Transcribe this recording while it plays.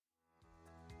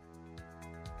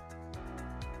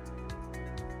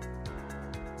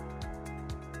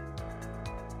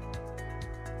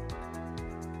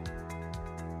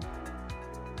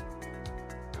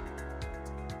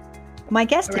My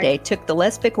guest today took the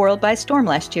lesbic world by storm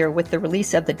last year with the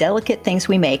release of The Delicate Things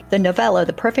We Make, the novella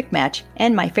The Perfect Match,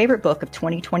 and my favorite book of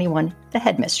 2021, The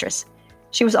Headmistress.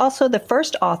 She was also the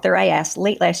first author I asked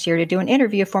late last year to do an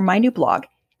interview for my new blog,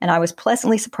 and I was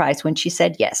pleasantly surprised when she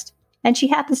said yes. And she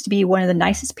happens to be one of the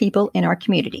nicest people in our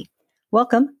community.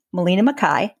 Welcome, Milena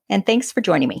McKay, and thanks for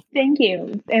joining me. Thank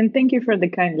you. And thank you for the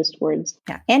kindest words.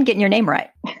 Yeah, and getting your name right.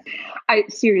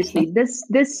 Seriously, this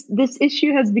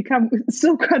issue has become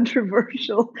so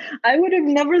controversial. I would have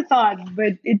never thought,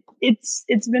 but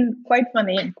it's been quite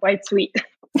funny and quite sweet.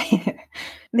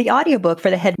 The audiobook for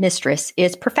The Headmistress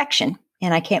is perfection,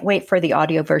 and I can't wait for the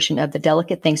audio version of The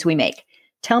Delicate Things We Make.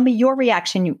 Tell me your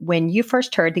reaction when you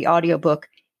first heard the audiobook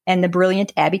and the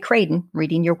brilliant Abby Craden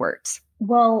reading your words.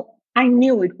 Well, I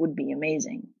knew it would be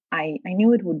amazing. I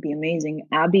knew it would be amazing.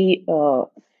 Abby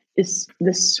is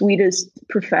the sweetest,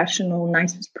 professional,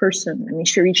 nicest person. I mean,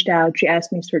 she reached out, she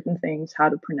asked me certain things, how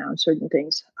to pronounce certain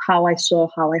things, how I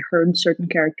heard certain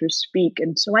characters speak.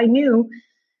 And so I knew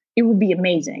it would be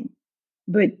amazing.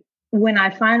 But when I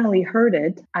finally heard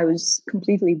it, I was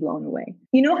completely blown away.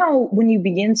 You know how when you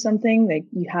begin something, like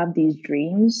you have these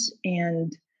dreams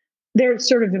and they're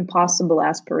sort of impossible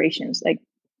aspirations. Like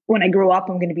when I grow up,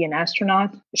 I'm going to be an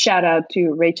astronaut. Shout out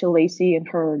to Rachel Lacey and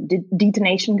her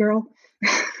Detonation Girl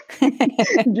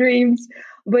dreams.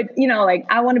 But, like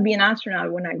I want to be an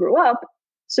astronaut when I grow up.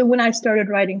 So when I started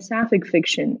writing sapphic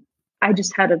fiction, I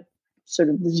just had a sort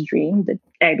of this dream that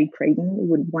Abby Craden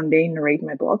would one day narrate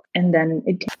my book. And then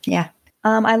it came. Yeah.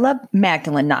 I love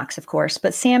Magdalene Knox, of course,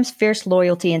 but Sam's fierce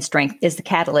loyalty and strength is the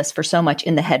catalyst for so much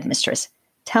in The Headmistress.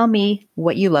 Tell me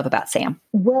what you love about Sam.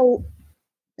 Well,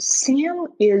 Sam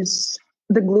is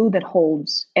the glue that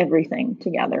holds everything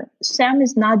together. Sam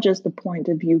is not just the point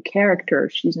of view character.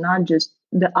 She's not just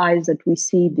the eyes that we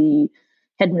see the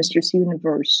Headmistress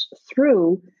universe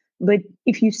through. But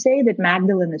if you say that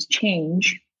Magdalene is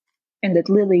change and that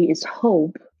Lily is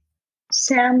hope,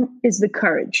 Sam is the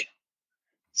courage.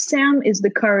 Sam is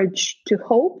the courage to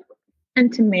hope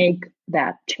and to make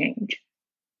that change.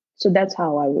 So that's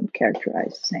how I would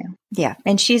characterize Sam. Yeah.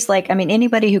 And she's like,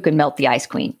 anybody who can melt the Ice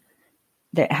Queen,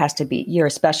 that has to be, you're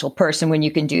a special person when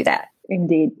you can do that.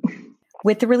 Indeed.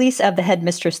 With the release of The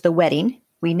Headmistress, The Wedding,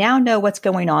 we now know what's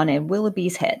going on in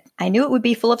Willoughby's head. I knew it would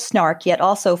be full of snark, yet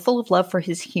also full of love for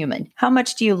his human. How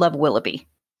much do you love Willoughby?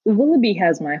 Willoughby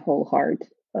has my whole heart.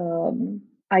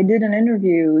 I did an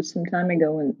interview some time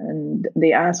ago and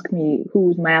they asked me who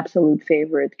was my absolute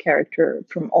favorite character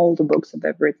from all the books I've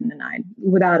ever written. And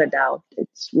without a doubt,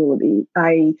 it's Willoughby.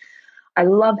 I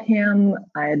love him.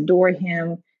 I adore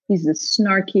him. He's the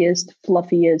snarkiest,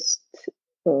 fluffiest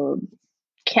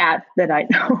cat that I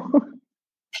know.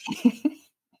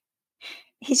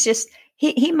 He's just,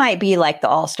 he might be like the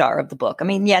all-star of the book.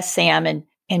 Yes, Sam and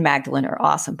Magdalene are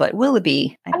awesome, but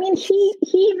Willoughby. He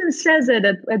even says it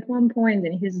at one point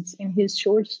in his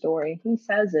short story. He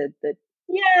says it that,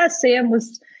 yeah, Sam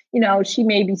was, she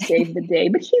maybe saved the day,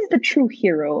 but he's the true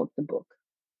hero of the book.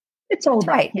 It's all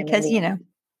about him. Because,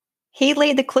 he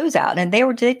laid the clues out and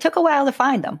they took a while to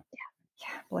find them.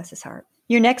 Yeah, bless his heart.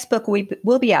 Your next book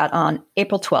will be out on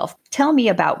April 12th. Tell me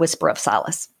about Whisper of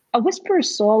Solace. A Whisper of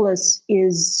Solace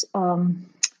is,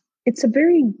 it's a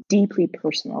very deeply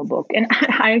personal book. And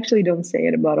I actually don't say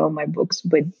it about all my books,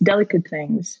 but Delicate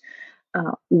Things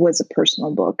was a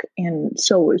personal book, and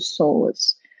so is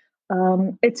Solace.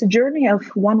 It's a journey of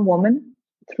one woman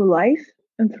through life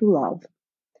and through love.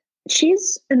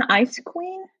 She's an ice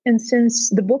queen, and since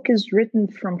the book is written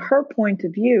from her point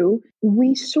of view,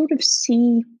 we sort of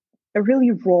see a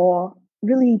really raw,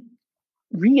 really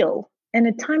real, and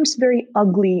at times very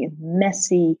ugly and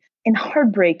messy and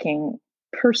heartbreaking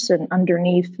person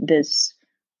underneath this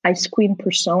ice queen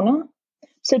persona.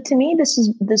 So to me,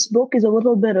 this book is a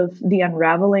little bit of the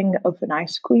unraveling of an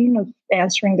ice queen, of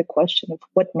answering the question of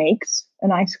what makes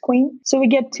an ice queen. So we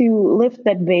get to lift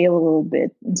that veil a little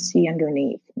bit and see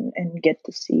underneath and get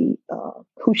to see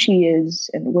who she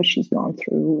is and what she's gone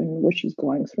through and what she's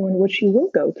going through and what she will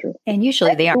go through. And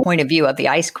usually they are point of view of the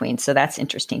ice queen. So that's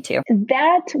interesting too.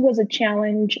 That was a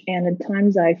challenge. And at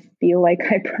times I feel like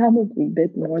I probably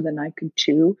bit more than I could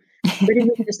chew. But it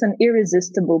was just an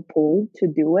irresistible pull to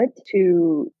do it,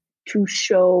 to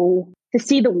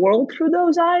see the world through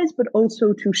those eyes, but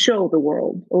also to show the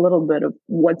world a little bit of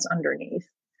what's underneath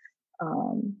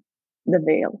the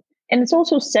veil. And it's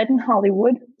also set in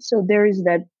Hollywood. So there is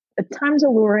that at times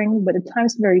alluring, but at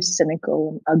times very cynical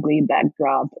and ugly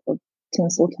backdrop of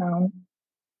Tinseltown.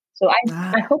 So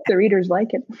I hope the readers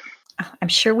like it. I'm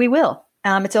sure we will.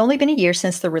 It's only been a year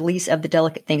since the release of The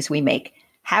Delicate Things We Make.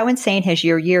 How insane has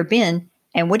your year been?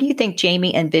 And what do you think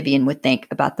Jamie and Vivian would think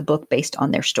about the book based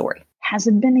on their story? Has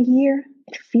it been a year?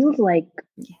 It feels like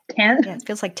 10. Yeah, it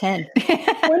feels like 10.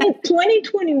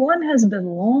 2021 has been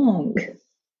long.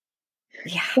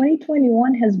 Yeah.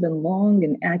 2021 has been long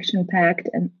and action-packed,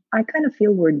 and I kind of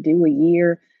feel we're due a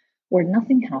year where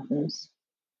nothing happens.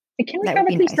 Can we That have would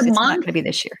be at least nice. a It's not month? going to be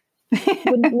this year.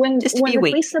 When Just a few at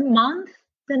weeks. least a month,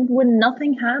 then when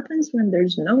nothing happens, when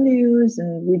there's no news,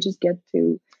 and we just get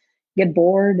to get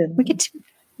bored, and We get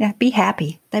to be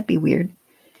happy. That'd be weird.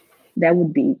 that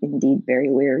would be indeed very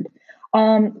weird.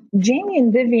 Jamie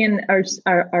and Vivian are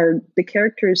the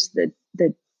characters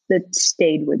that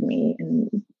stayed with me, and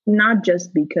not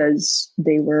just because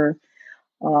they were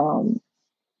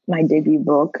my debut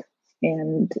book,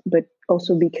 but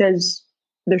also because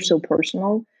they're so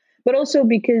personal, but also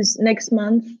because next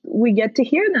month we get to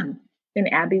hear them in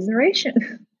Abby's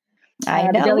narration. I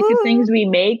know. The Delicate Things We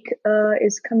Make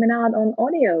is coming out on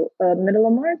audio middle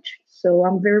of March. So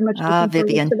I'm very much looking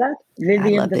Vivian. forward to that.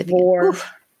 Vivian I love DeVore.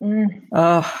 Vivian.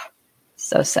 Oh,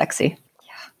 so sexy.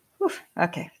 Yeah. Oof.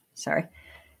 Okay. Sorry,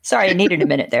 I needed a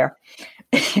minute there.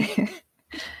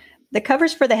 The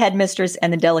covers for The Headmistress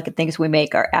and The Delicate Things We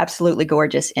Make are absolutely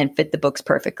gorgeous and fit the books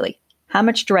perfectly. How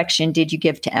much direction did you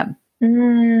give to Em?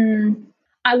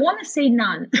 I want to say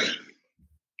none.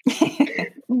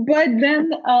 But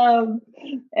then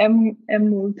Em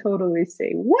will totally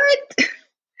say, what?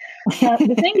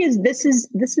 The thing is, this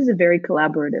is a very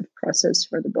collaborative process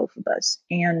for the both of us.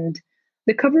 And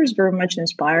the covers very much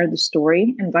inspire the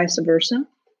story and vice versa.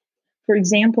 For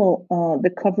example, the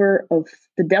cover of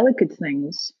The Delicate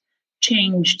Things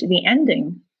changed the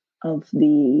ending of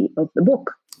the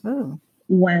book. Ooh.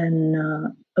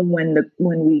 When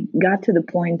we got to the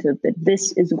point of that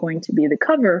this is going to be the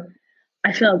cover,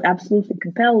 I felt absolutely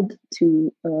compelled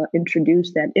to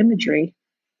introduce that imagery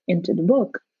into the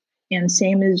book. And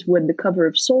same as with the cover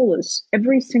of Solace.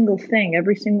 Every single thing,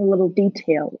 every single little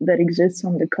detail that exists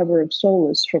on the cover of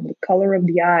Solace, from the color of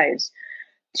the eyes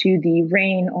to the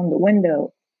rain on the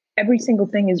window, every single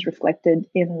thing is reflected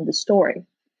in the story.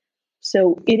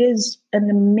 So it is an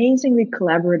amazingly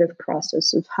collaborative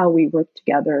process of how we work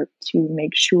together to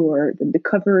make sure that the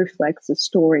cover reflects the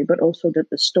story, but also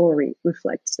that the story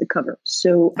reflects the cover.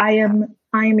 So I am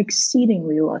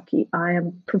exceedingly lucky. I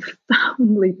am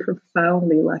profoundly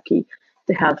lucky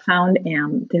to have found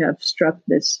Am, to have struck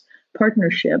this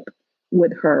partnership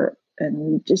with her,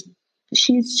 and just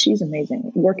she's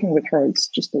amazing. Working with her, it's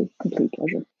just a complete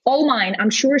pleasure. All mine.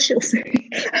 I'm sure she'll say.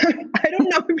 I don't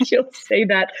know if she'll say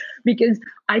that, because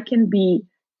I can be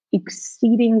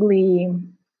exceedingly.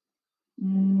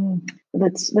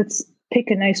 Let's pick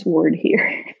a nice word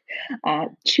here.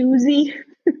 Choosy.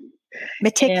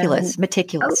 Meticulous.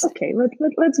 Oh, okay,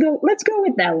 let's go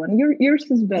with that one. Yours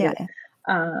is better.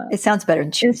 Yeah. It sounds better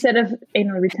than choosy. Instead of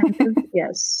retentive.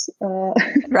 Yes.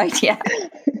 Right. Yeah.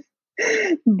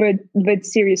 But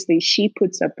seriously, she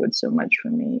puts up with so much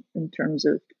from me in terms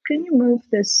of, can you move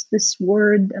this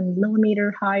word a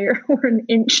millimeter higher or an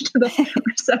inch to the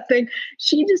or something?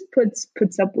 She just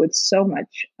puts up with so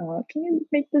much. Can you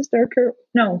make this darker?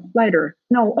 No, lighter.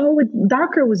 No,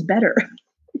 darker was better.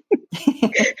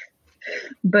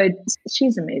 But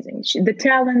she's amazing. The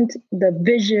talent, the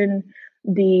vision,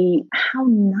 how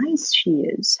nice she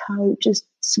is, how just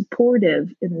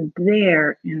supportive and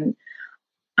there. And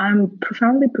I'm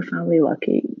profoundly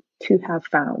lucky to have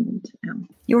found him.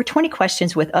 Your 20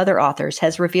 Questions with Other Authors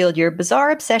has revealed your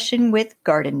bizarre obsession with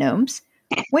garden gnomes.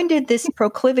 When did this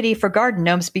proclivity for garden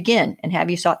gnomes begin, and have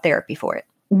you sought therapy for it?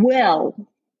 Well,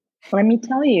 let me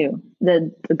tell you,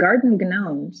 the garden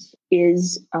gnomes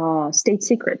is a state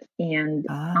secret. And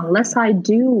unless I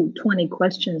do 20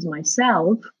 questions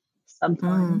myself,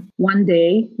 sometime, one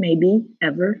day, maybe,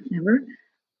 ever, never,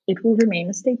 it will remain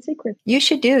a state secret. You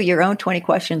should do your own 20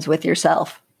 questions with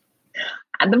yourself.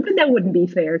 But that wouldn't be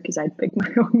fair, because I'd pick my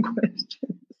own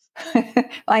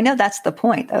questions. I know that's the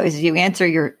point, though, is you answer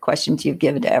your questions you've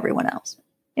given to everyone else.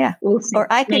 Yeah. We'll see. Or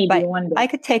I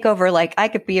could take over, I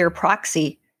could be your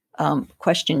proxy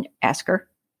question asker.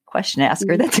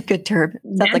 That's a good term.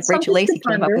 Sounds like Rachel Lacey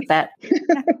came up with that.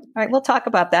 Yeah. All right, we'll talk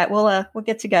about that. We'll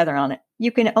get together on it.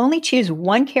 You can only choose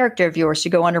one character of yours to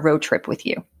go on a road trip with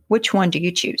you. Which one do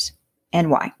you choose,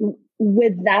 and why?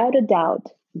 Without a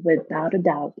doubt,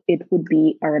 it would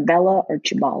be Arabella or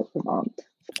Chibal Avant.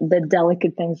 The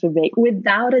Delicate Things We Make.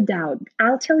 Without a doubt.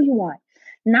 I'll tell you why.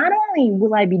 Not only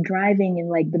will I be driving in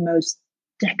the most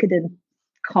decadent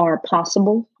car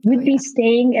possible, we'd be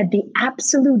staying at the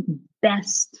absolute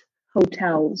best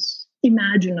hotels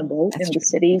imaginable in the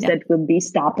cities that we'll be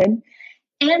stopping.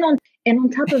 And on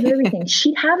top of everything,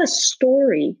 she'd have a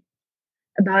story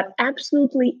about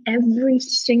absolutely every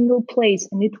single place.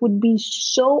 And it would be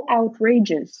so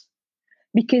outrageous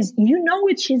because you know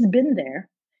it, she's been there.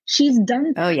 She's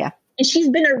done Oh, that. yeah. And she's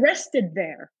been arrested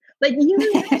there. Like, you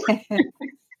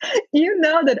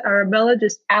know that Arabella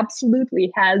just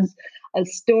absolutely has a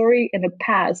story and a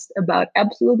past about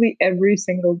absolutely every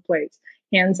single place.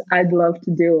 Hence, I'd love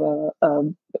to do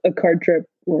a car trip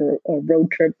or a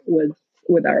road trip with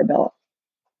Arabella.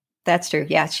 That's true.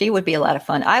 Yeah, she would be a lot of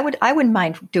fun. I wouldn't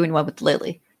mind doing one with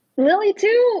Lily. Lily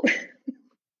too.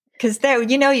 Because there,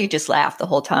 you just laugh the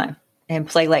whole time and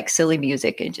play like silly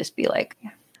music and just be like, yeah.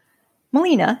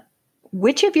 Milena,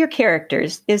 which of your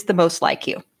characters is the most like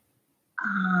you?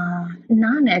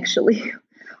 None, actually.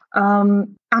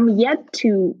 I'm yet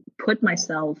to put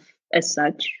myself as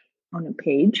such on a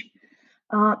page.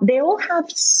 They all have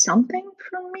something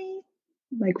from me,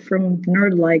 like from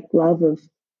nerd-like love of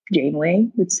Janeway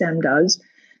that Sam does,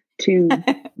 to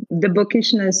the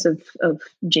bookishness of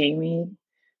Jamie.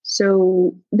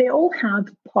 So they all have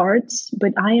parts,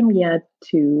 but I am yet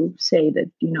to say that,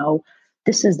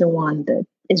 this is the one that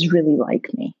is really like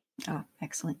me. Oh,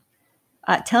 excellent.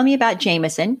 Tell me about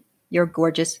Jameson, your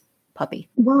gorgeous puppy.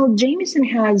 Well, Jameson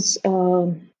has,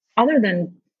 other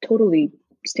than totally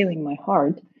stealing my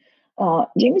heart,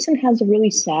 Jameson has a really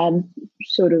sad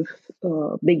sort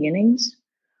of beginnings.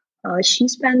 She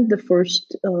spent the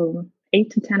first 8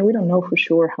 to 10, we don't know for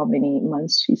sure how many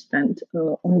months she spent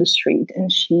on the street,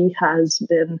 and she has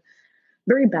been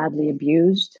very badly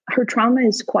abused. Her trauma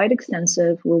is quite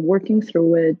extensive. We're working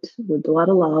through it with a lot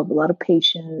of love, a lot of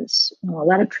patience, a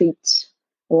lot of treats,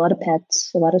 a lot of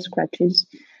pets, a lot of scratches.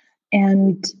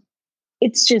 And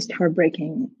it's just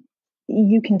heartbreaking.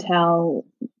 You can tell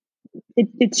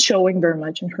it's showing very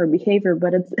much in her behavior,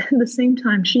 but at the same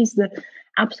time, she's the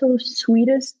absolute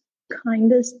sweetest,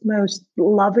 kindest, most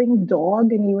loving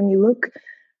dog. And when you look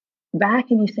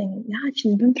back and you think, yeah,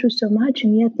 she's been through so much,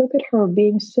 and yet look at her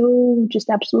being so just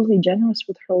absolutely generous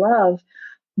with her love.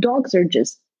 Dogs are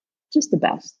just the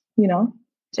best, They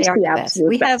just are the the best.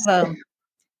 absolute best.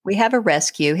 We have a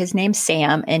rescue. His name's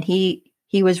Sam, and he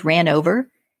was ran over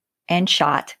and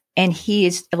shot. And he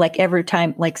is like every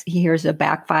time, like he hears a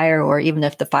backfire, or even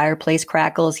if the fireplace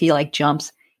crackles, he like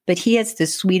jumps. But he has the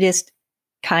sweetest,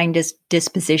 kindest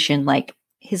disposition. Like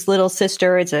his little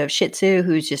sister is a Shih Tzu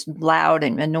who's just loud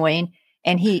and annoying.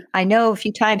 And I know a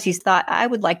few times he's thought, I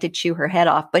would like to chew her head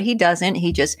off, but he doesn't.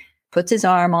 He just puts his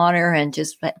arm on her and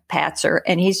just pats her.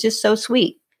 And he's just so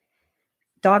sweet.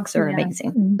 Dogs are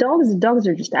amazing. Dogs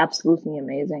are just absolutely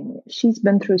amazing. She's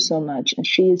been through so much, and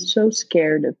she is so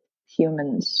scared of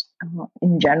humans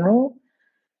in general.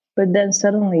 But then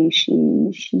suddenly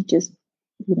she just,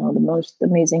 the most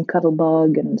amazing cuddle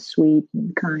bug and sweet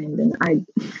and kind. And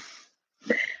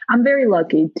I'm very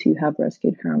lucky to have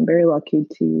rescued her. I'm very lucky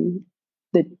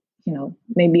that,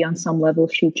 maybe on some level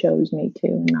she chose me too,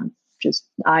 and not just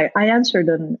I answered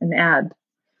an ad.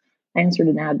 I answered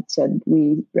an ad that said,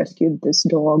 we rescued this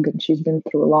dog and she's been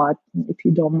through a lot. If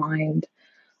you don't mind,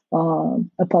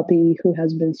 a puppy who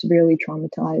has been severely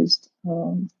traumatized,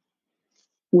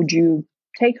 would you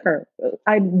take her?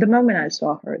 The moment I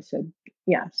saw her, I said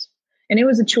yes. And it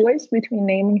was a choice between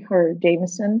naming her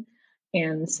Jameson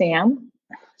and Sam.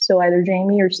 So either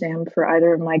Jamie or Sam for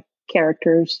either of my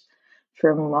characters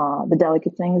from The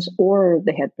Delicate Things or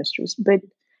the Headmistress. But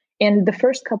in the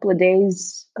first couple of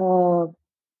days,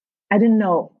 I didn't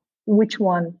know which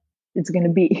one it's going to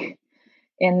be.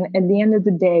 And at the end of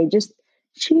the day,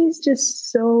 she's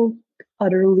just so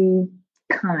utterly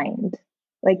kind,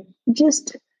 like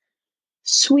just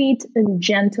sweet and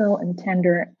gentle and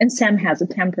tender. And Sam has a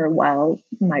temper, while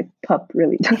my pup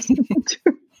really doesn't.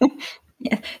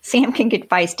 Yeah, Sam can get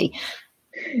feisty.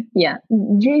 Yeah,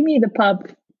 Jamie the pup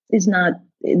is not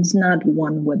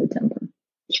one with a temper.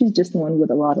 She's just one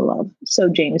with a lot of love. So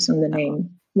Jameson, the name,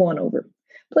 won over.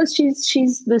 Plus,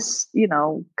 she's this,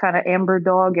 kind of amber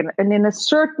dog, and in a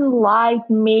certain light,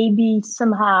 maybe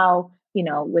somehow,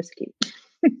 whiskey.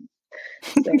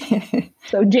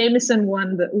 so Jameson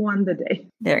won the day.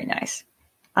 Very nice.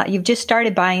 You've just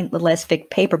started buying the Lesfic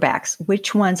paperbacks.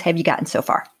 Which ones have you gotten so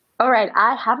far? All right,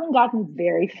 I haven't gotten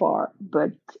very far,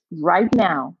 but right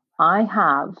now I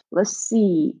have. Let's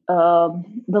see. The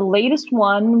latest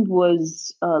one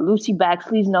was Lucy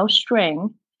Baxley's No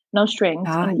Strings.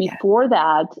 And before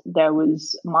that, there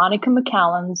was Monica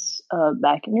McCallan's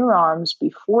Back in Your Arms.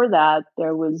 Before that,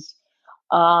 there was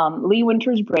Lee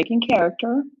Winter's Breaking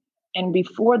Character. And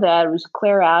before that, it was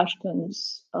Claire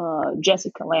Ashton's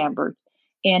Jessica Lambert.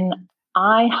 And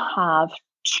I have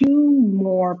 2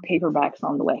 more paperbacks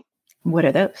on the way. What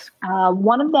are those?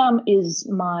 One of them is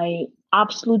my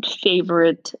absolute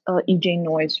favorite E.J.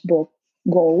 Noyes book,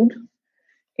 gold.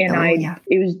 And Yeah.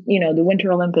 it was, the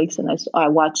Winter Olympics, and I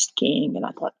watched skiing, and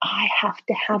I thought, I have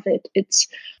to have it.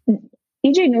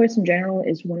 E.J. Norris in general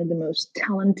is one of the most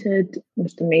talented,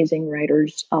 most amazing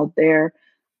writers out there.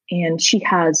 And she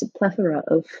has a plethora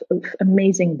of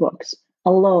amazing books.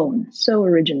 Alone, so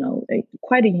original,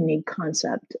 quite a unique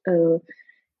concept.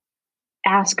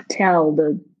 Ask Tell,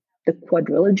 the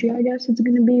quadrilogy, I guess it's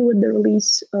going to be, with the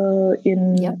release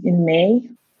in May,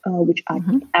 which I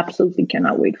absolutely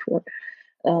cannot wait for.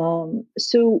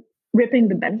 So Ripping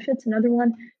the Benefits, another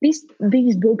one. These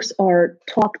books are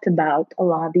talked about a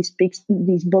lot. These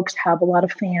books have a lot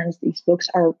of fans. These books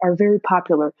are very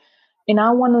popular, and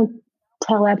I want to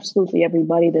tell absolutely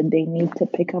everybody that they need to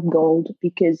pick up Gold,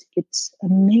 because it's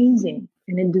amazing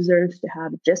and it deserves to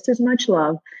have just as much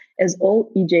love as all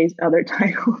EJ's other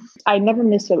titles. I never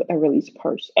miss a release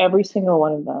purse. Every single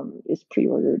one of them is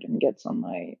pre-ordered and gets on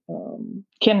my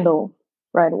Kindle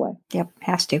right away. Yep,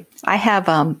 has to. I have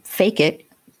Fake It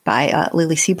by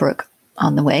Lily Seabrook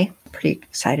on the way. Pretty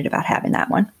excited about having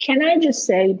that one. Can I just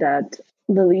say that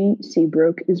Lily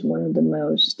Seabrook is one of the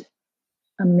most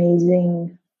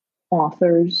amazing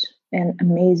authors and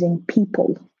amazing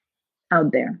people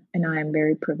out there. And I am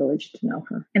very privileged to know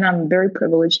her. And I'm very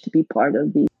privileged to be part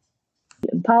of the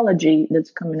anthology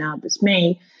that's coming out this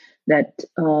May that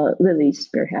Lily's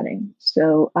spearheading.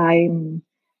 So I'm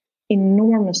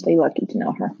enormously lucky to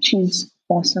know her. She's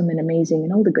awesome and amazing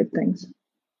and all the good things.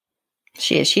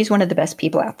 She is. She's one of the best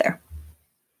people out there.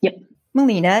 Yep.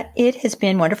 Milena, it has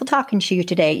been wonderful talking to you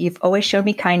today. You've always shown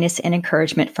me kindness and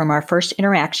encouragement from our first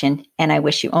interaction, and I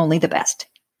wish you only the best.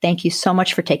 Thank you so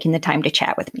much for taking the time to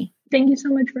chat with me. Thank you so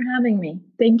much for having me.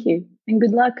 Thank you. And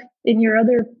good luck in your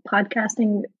other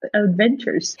podcasting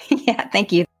adventures. Yeah,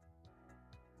 thank you.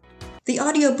 The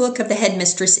audiobook of The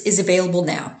Headmistress is available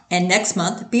now, and next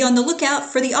month, be on the lookout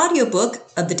for the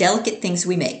audiobook of The Delicate Things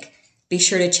We Make. Be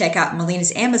sure to check out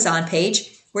Milena's Amazon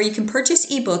page, where you can purchase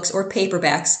ebooks or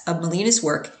paperbacks of Milena's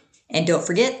work. And don't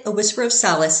forget, A Whisper of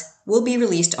Solace will be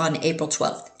released on April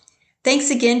 12th. Thanks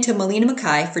again to Milena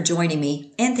McKay for joining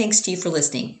me, and thanks to you for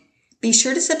listening. Be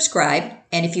sure to subscribe,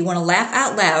 and if you want to laugh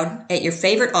out loud at your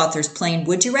favorite authors playing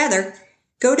Would You Rather,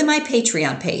 go to my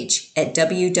Patreon page at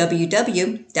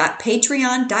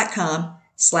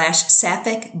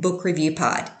www.patreon.com/Sapphic Book Review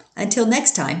Pod. Until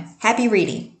next time, happy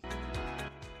reading.